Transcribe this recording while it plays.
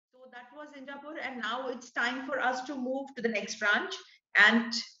that was Indrapur, and now it's time for us to move to the next branch.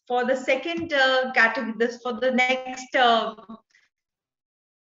 And for the second category, for the next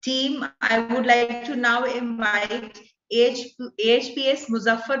team, I would like to now invite AHPS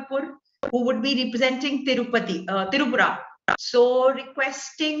Muzaffarpur, who would be representing Tripura. So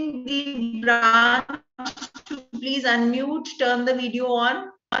requesting the branch to please unmute, turn the video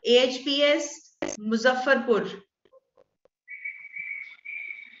on. AHPS Muzaffarpur.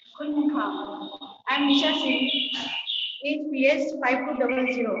 I'm Nisha Singh, AHPS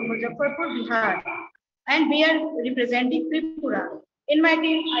 5200, Muzaffarpur, Bihar, and we are representing Tripura. In my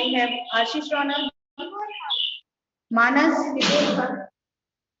team, I have Ashish Ronald, Manas,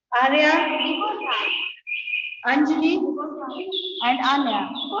 Arya, Anjali, and Anya.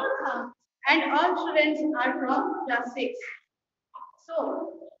 And all students are from class 6. So,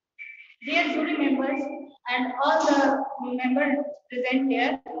 dear jury members and all the members present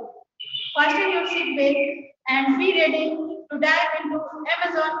here, fasten your seat belt and be ready to dive into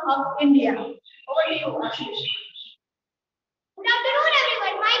Amazon of India. Over to you, Ashish. Good afternoon,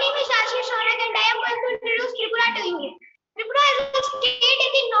 everyone. My name is Ashish Ronak and I am going to introduce Tripura to you. Tripura is a state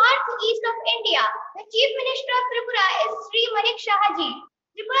in the northeast of India. The Chief Minister of Tripura is Sri Manik Shahaji.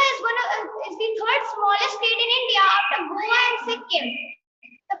 Tripura is the third smallest state in India after Goa and Sikkim.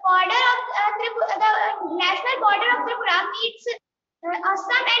 The national border of Tripura meets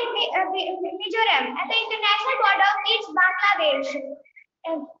Assam and Mizoram, and the international border meets Bangladesh.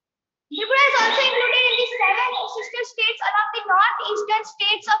 Tripura is also included in the 7 sister states along the northeastern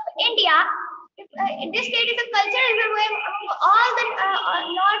states of India. This state is a cultural riverway among all the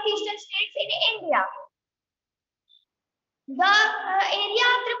northeastern states in India. The area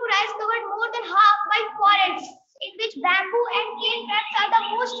of Tripura is covered more than half by forests, in which bamboo and cane crafts are the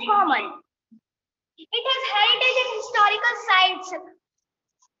most common. It has heritage and historical sites,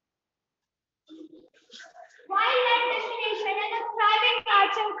 wildlife destination, and a thriving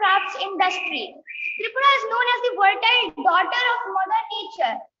arts and crafts industry. Tripura is known as the fertile daughter of Mother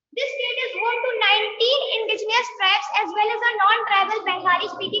Nature. This state is home to 19 indigenous tribes as well as a non-tribal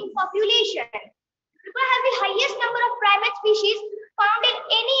Bengali-speaking population. Tripura has the highest number of primate species found in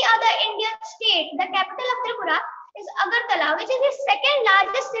any other Indian state. The capital of Tripura is Agartala, which is the second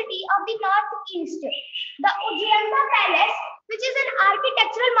largest city of the northeast. The Ujjayanta Palace, which is an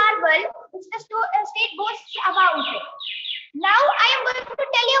architectural marvel, which the state boasts about. Now I am going to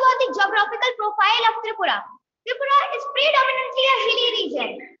tell you about the geographical profile of Tripura. Tripura is predominantly a hilly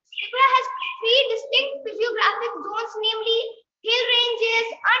region. Tripura has 3 distinct physiographic zones, namely hill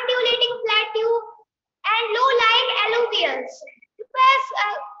ranges, undulating plateau, and low-lying alluvials. Tripura is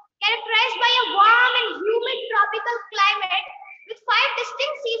characterized by a warm and humid tropical climate with 5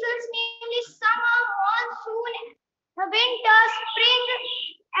 distinct seasons, namely summer, monsoon, winter, spring,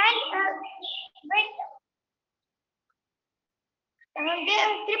 and winter.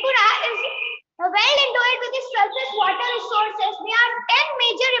 Tripura is well endowed with the surface water resources. There are 10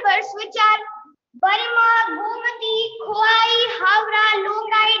 major rivers, which are Barima, Gomati, Khowai, Havra,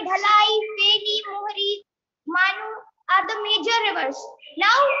 Longai, Dhalai, Fegi, Mohri, Manu are the major rivers.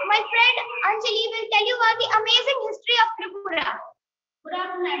 Now, my friend Anjali will tell you about the amazing history of Tripura. Good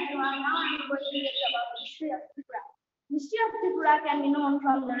afternoon, everyone. Now I am going to tell you about the history of Tripura. The history of Tripura can be known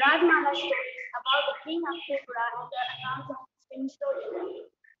from the Rajmala stories about the king of Tripura and the accounts of distinct stories.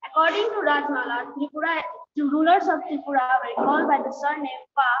 According to Rajmala, the rulers of Tripura were called by the surname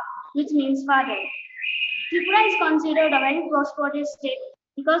Pa, which means father. Tripura is considered a very prosperous state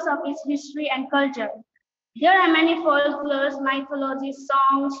because of its history and culture. There are many folklores, mythologies,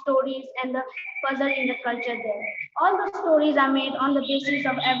 songs, stories, and the puzzle in the culture there. All the stories are made on the basis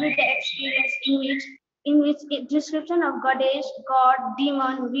of everyday experience in which a description of goddess, god,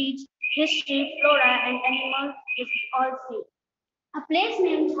 demon, witch, history, flora, and animals is all seen. A place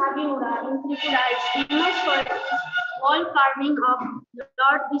named Chabiura in Tripura is famous for its wall carving of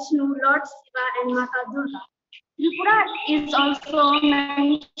Lord Vishnu, Lord Shiva, and Mata Durga. Tripura is also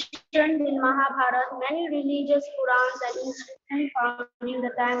mentioned in Mahabharata, many religious Purans and inscriptions found in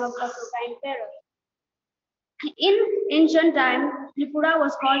the time of Ashoka Emperor. In ancient time, Tripura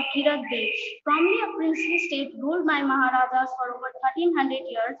was called Kirat Desh, formerly a princely state ruled by Maharajas for over 1300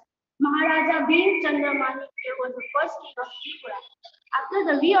 years. Maharaja Bhim Chandra Manikya was the first king of Tripura. After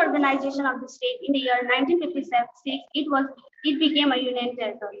the reorganization of the state in the year 1956, it became a union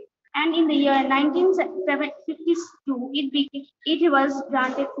territory. And in the year 1952, it was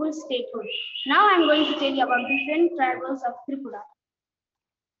granted full statehood. Now I am going to tell you about different tribals of Tripura.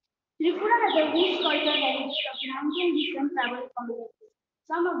 Tripura has a rich cultural heritage of 19 different tribal communities.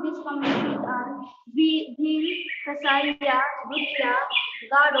 Some of these communities are Bhil, Kasaria, Bhutia,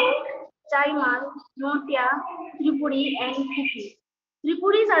 Garo, Chaimal, Notia, Tripuri, and Kuki.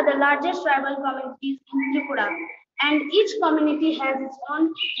 Tripuris are the largest tribal communities in Tripura, and each community has its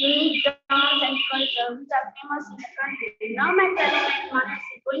own unique dance and culture which are famous in the country. Now my fellow Manas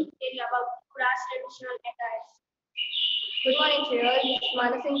is going to tell you about Tripura's traditional attire. Good morning, Shreya. This is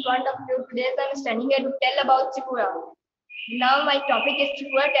Manas in front of you. Today I'm standing here to tell about Tripura. Now my topic is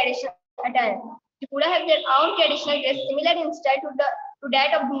Tripura traditional attire. Tripura have their own traditional dress similar in style to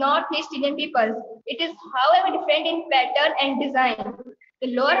that of Northeast Indian people. It is, however, different in pattern and design. The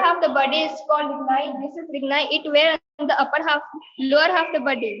lower half of the body is called Rignai. This is Rignai. It wear on the lower half of the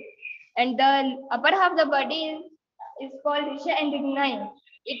body, and the upper half of the body is called Risha and Rignai.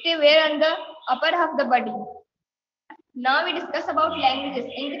 It wear on the upper half of the body. Now we discuss about languages.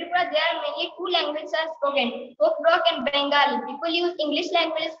 In Tripura, there are mainly two languages are spoken, folk rock and Bengali. People use English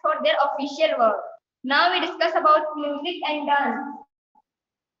languages for their official work. Now we discuss about music and dance.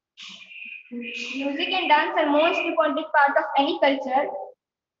 Music and dance are most important part of any culture.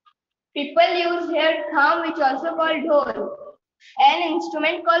 People use here thumb, which also called dhol. An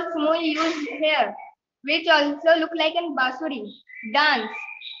instrument called smul used here, which also look like an basuri. Dance.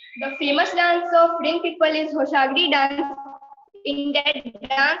 The famous dance of Ring people is Hoshagri dance. In that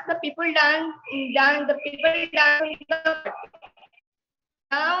dance, the people dance.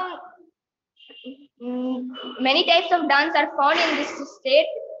 Now, many types of dance are found in this state,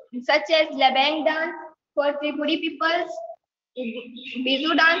 such as Labang dance for Tripuri peoples,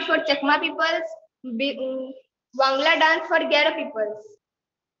 Bizu dance for Chakma peoples, Wangla dance for Gera peoples.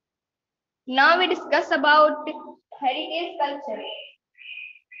 Now we discuss about heritage culture.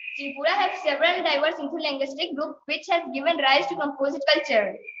 Tripura has several diverse interlinguistic groups which has given rise to composite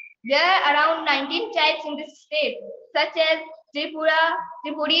culture. There are around 19 tribes in this state, such as Tripura,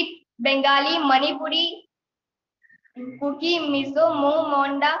 Tripuri, Bengali, Manipuri, Kuki, Mizo, Mo,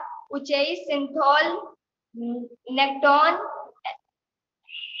 Monda, Uchei, Sinthol, Nekton.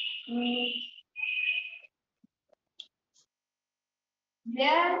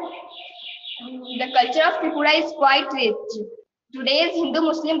 The culture of Tripura is quite rich. Today's Hindu,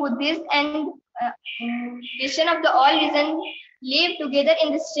 Muslim, Buddhist, and Christian of the all religions live together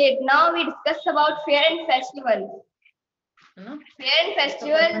in the state. Now we discuss about fair and festival. Fair and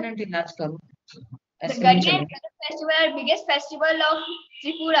festival. The Garya and Color Festival are biggest festival of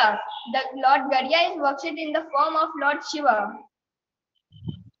Tripura. The Lord Garya is worshipped in the form of Lord Shiva.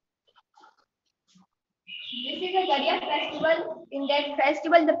 This is a Garya festival. In that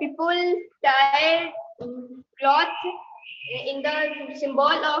festival, the people tie cloth in the symbol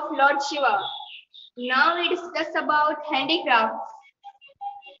of Lord Shiva. Now we discuss about handicrafts.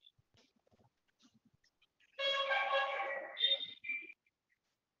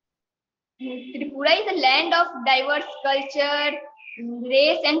 Tripura is a land of diverse culture,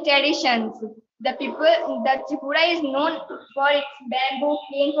 race, and traditions. The Tripura is known for its bamboo,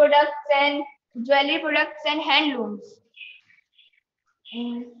 cane products, and jewelry products and handlooms.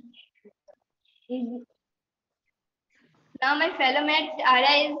 Now my fellow mate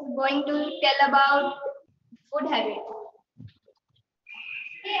Ara is going to tell about food habit.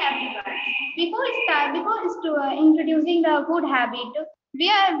 Hey everyone. Before introducing the food habit, we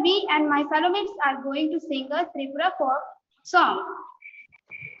and my fellow mates are going to sing a Tripura folk song.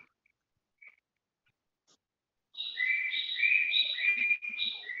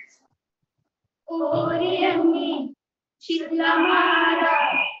 Oriami, Chitlamara,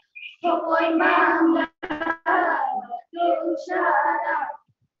 Hokoi Manga, Doshara,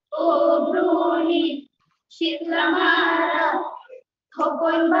 O Bruni, Chitlamara,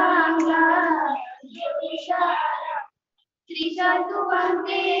 Hokoi Manga, Doshara,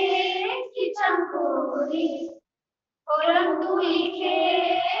 Trishatuante, Kichankuri, Orantuike,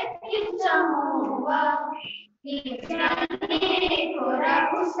 Kichamuva, Kichane,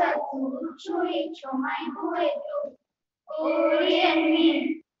 Korakusatu, Chui, Chomai, Bueto, Oriemi,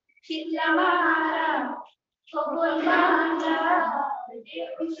 Chitlamara, Hokoi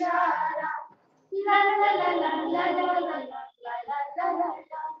Devushara, la la la la la la la la la la la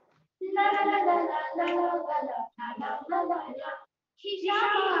la la la la la la la la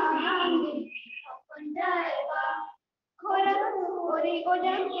Kishamahandi, Pandaiva, Kori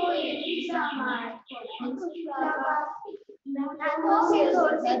Kodakoi, Kisamai, Kuslava, Natosis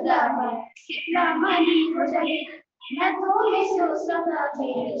Sidama, Sitlamani Kodaki, Natosis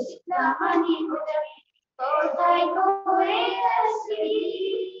Sadami, Sitlamani Kodaki, Kodai Koesi.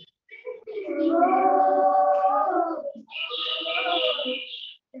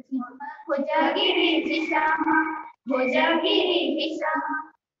 Hojagiri Visama, Hojagiri Visama,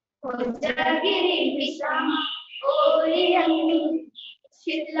 Hojagiri Visama, Oriami,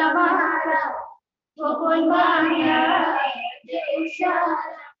 Shitlamara, Hopon Banya, Desha,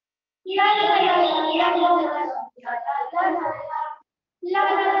 la la la la la la la la la la la la.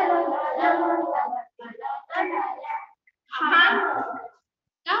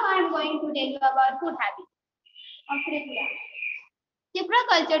 Now I am going to tell you about food habits of Tripura. Tripura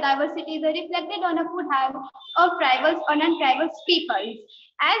culture diversity is reflected on a food habit of tribals or non-tribal peoples.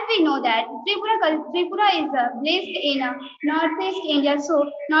 As we know that Tripura is placed in northeast India,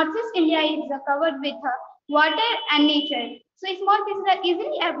 so northeast India is covered with water and nature. So small fishes are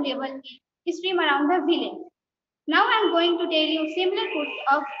easily available in stream around the village. Now I am going to tell you similar foods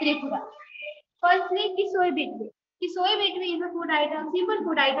of Tripura. Firstly, Kisoi Bitwi. Kisoi Bitwi is a food item, simple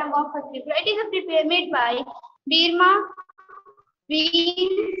food item of Tripura. It is prepared made by birma,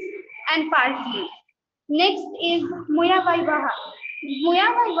 beans, and parsley. Next is Muya Vai Baha. Muya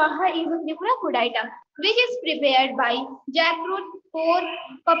Vai Baha is a Tripura food item which is prepared by jackfruit, pork,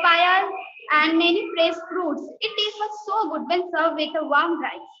 papaya, and many fresh fruits. It tastes so good when served with a warm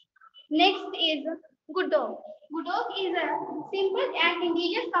rice. Next is Gudok. Gudok is a simple and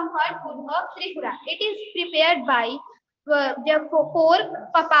indigenous comfort food of Tripura. It is prepared by pork,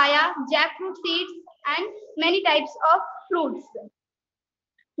 papaya, jackfruit seeds, and many types of fruits.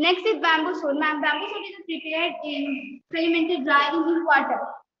 Next is bamboo shoot. Bamboo shoot is prepared in fermented dry in water.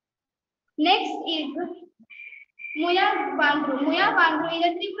 Next is Muya Bandru. Muya Bandru is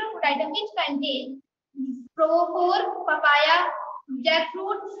a Tripura food item which contains pork, papaya,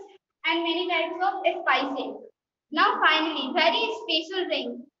 jackfruits, and many types of spices. Now finally, very special drink,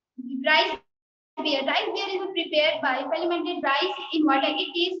 rice beer. Rice beer is prepared by fermented rice in water. It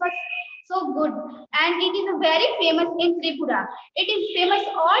tastes so good and it is very famous in Tripura. It is famous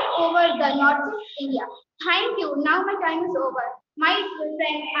all over the northeast India. Thank you. Now my time is over. My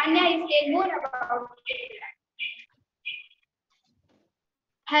friend Anya is saying more about Tripura.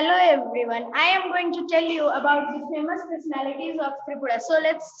 Hello everyone. I am going to tell you about the famous personalities of Tripura. So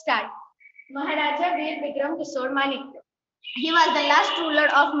let's start. Maharaja Veer Vikram Kishore Manikya. He was the last ruler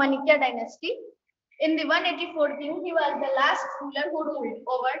of Manikya dynasty. In the 184 king, he was the last ruler who ruled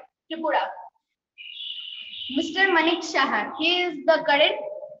over Tripura. Mr. Manik Shah, he is the current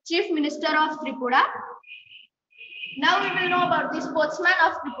chief minister of Tripura. Now we will know about the sportsman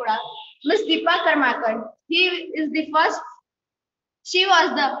of Tripura, Ms. Deepa Karmakar. She was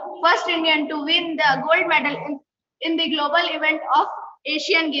the first Indian to win the gold medal in the global event of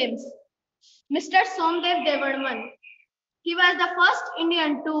Asian Games. Mr. Somdev Devarman, he was the first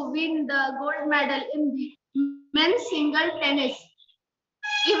Indian to win the gold medal in the men's single tennis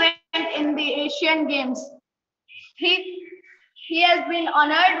event in the Asian Games. He has been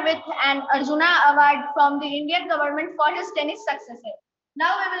honored with an Arjuna Award from the Indian government for his tennis successes.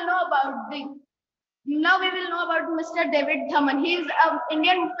 Now we will know about Mr. David Dhaman. He is an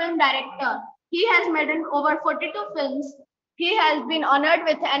Indian film director. He has made over 42 films. He has been honored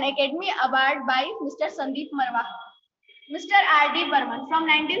with an Academy Award by Mr. Sandeep Marwa. Mr. R.D. Burman. From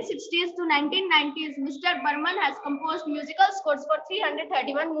 1960s to 1990s, Mr. Burman has composed musical scores for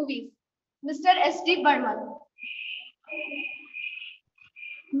 331 movies. Mr. S.D. Burman.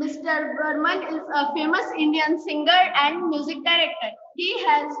 Mr. Burman is a famous Indian singer and music director.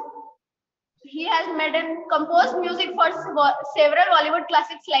 He has made and composed music for several Bollywood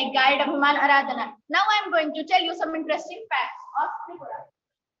classics like Guide, Abhiman, Aradhana. Now I am going to tell you some interesting facts of Tripura.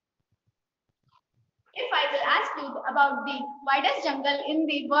 If I will ask you about the widest jungle in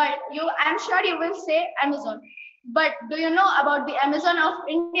the world, I am sure you will say Amazon. But do you know about the Amazon of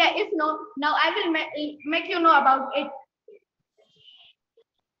India? If no, now I will make you know about it.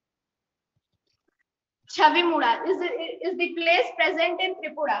 Chavimura is the place present in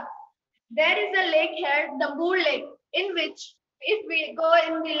Tripura. There is a lake here, the Boor Lake, in which if we go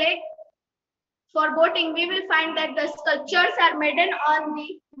in the lake for boating, we will find that the sculptures are made on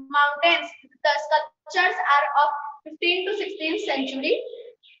the mountains. The sculptures are of 15th to 16th century.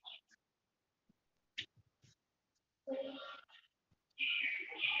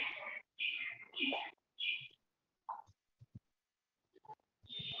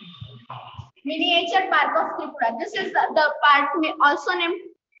 Miniature Park of Tripura. This is the park also named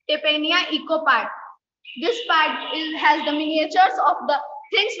Tepania Eco Park. This park has the miniatures of the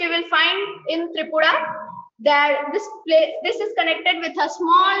things we will find in Tripura. This is connected with a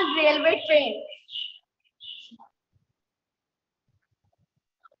small railway train.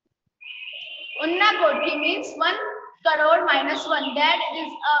 Unnakoti means 1 crore minus 1. There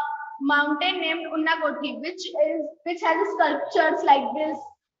is a mountain named Unnakoti, which has sculptures like this.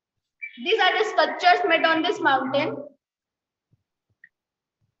 These are the sculptures made on this mountain.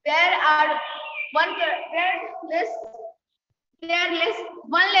 There are they are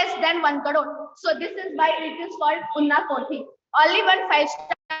less than 1 crore. So this is why it is called Unna Kothi. Only one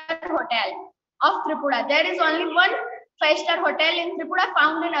 5-star hotel of Tripura. There is only one 5-star hotel in Tripura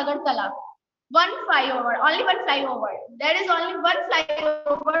found in Agartala. One flyover, only one flyover. There is only one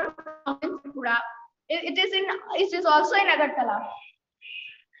flyover found in Tripura. It is also in Agartala.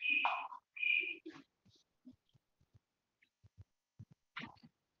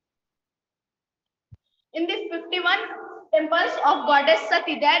 In the 51 temples of goddess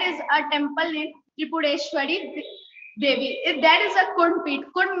Sati, there is a temple named Tripureshwari Devi. There is a Kund Peeth.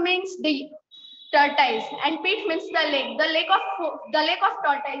 Kund means the tortoise, and Peeth means the lake. The lake of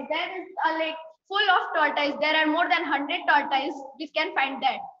tortoise. There is a lake full of tortoise. There are more than 100 tortoise. We can find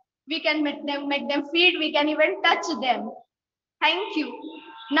that. We can make them feed. We can even touch them. Thank you.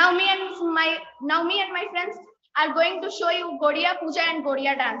 Now me and my friends are going to show you Gaudiya Puja and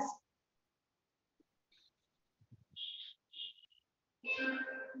Gaudiya dance.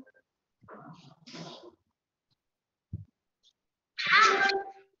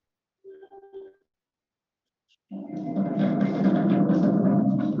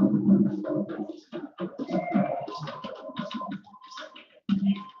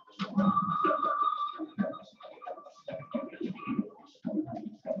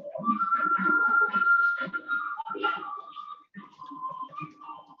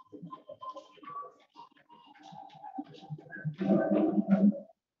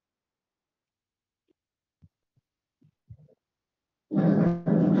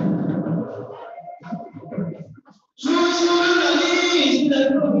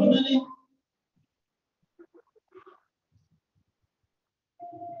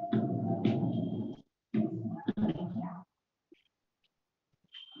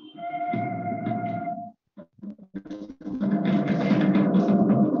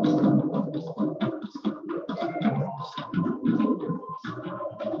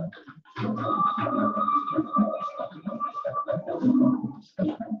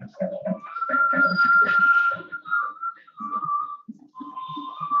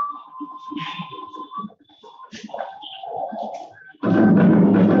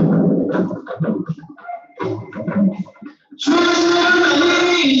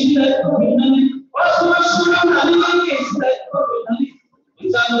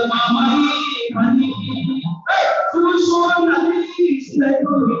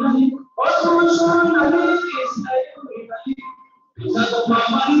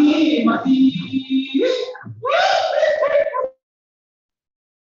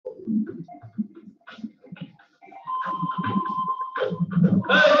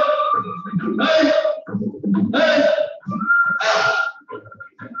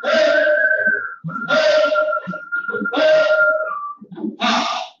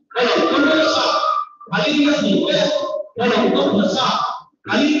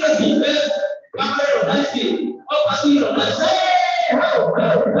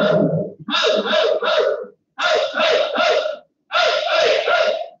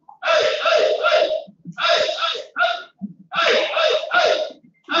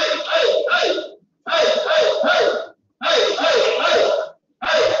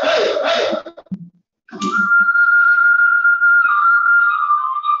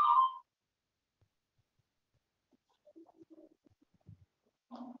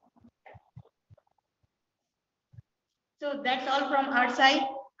 So that's all from our side.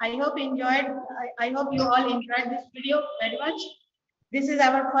 I hope you all enjoyed this video very much. This is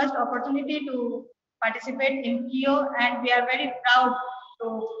our first opportunity to participate in KEO, and we are very proud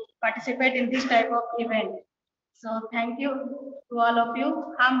to participate in this type of event. So thank you to all of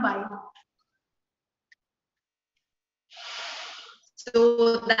you. Bye.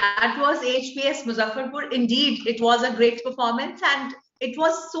 So that was AHPS Muzaffarpur. Indeed, it was a great performance, and it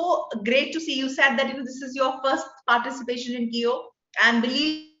was so great to see. You said that this is your first participation in KEO, and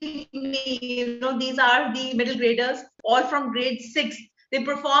believe me, these are the middle graders, all from grade 6. They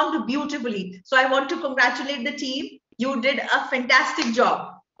performed beautifully. So I want to congratulate the team. You did a fantastic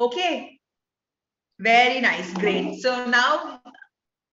job. Okay. Very nice. Great. So now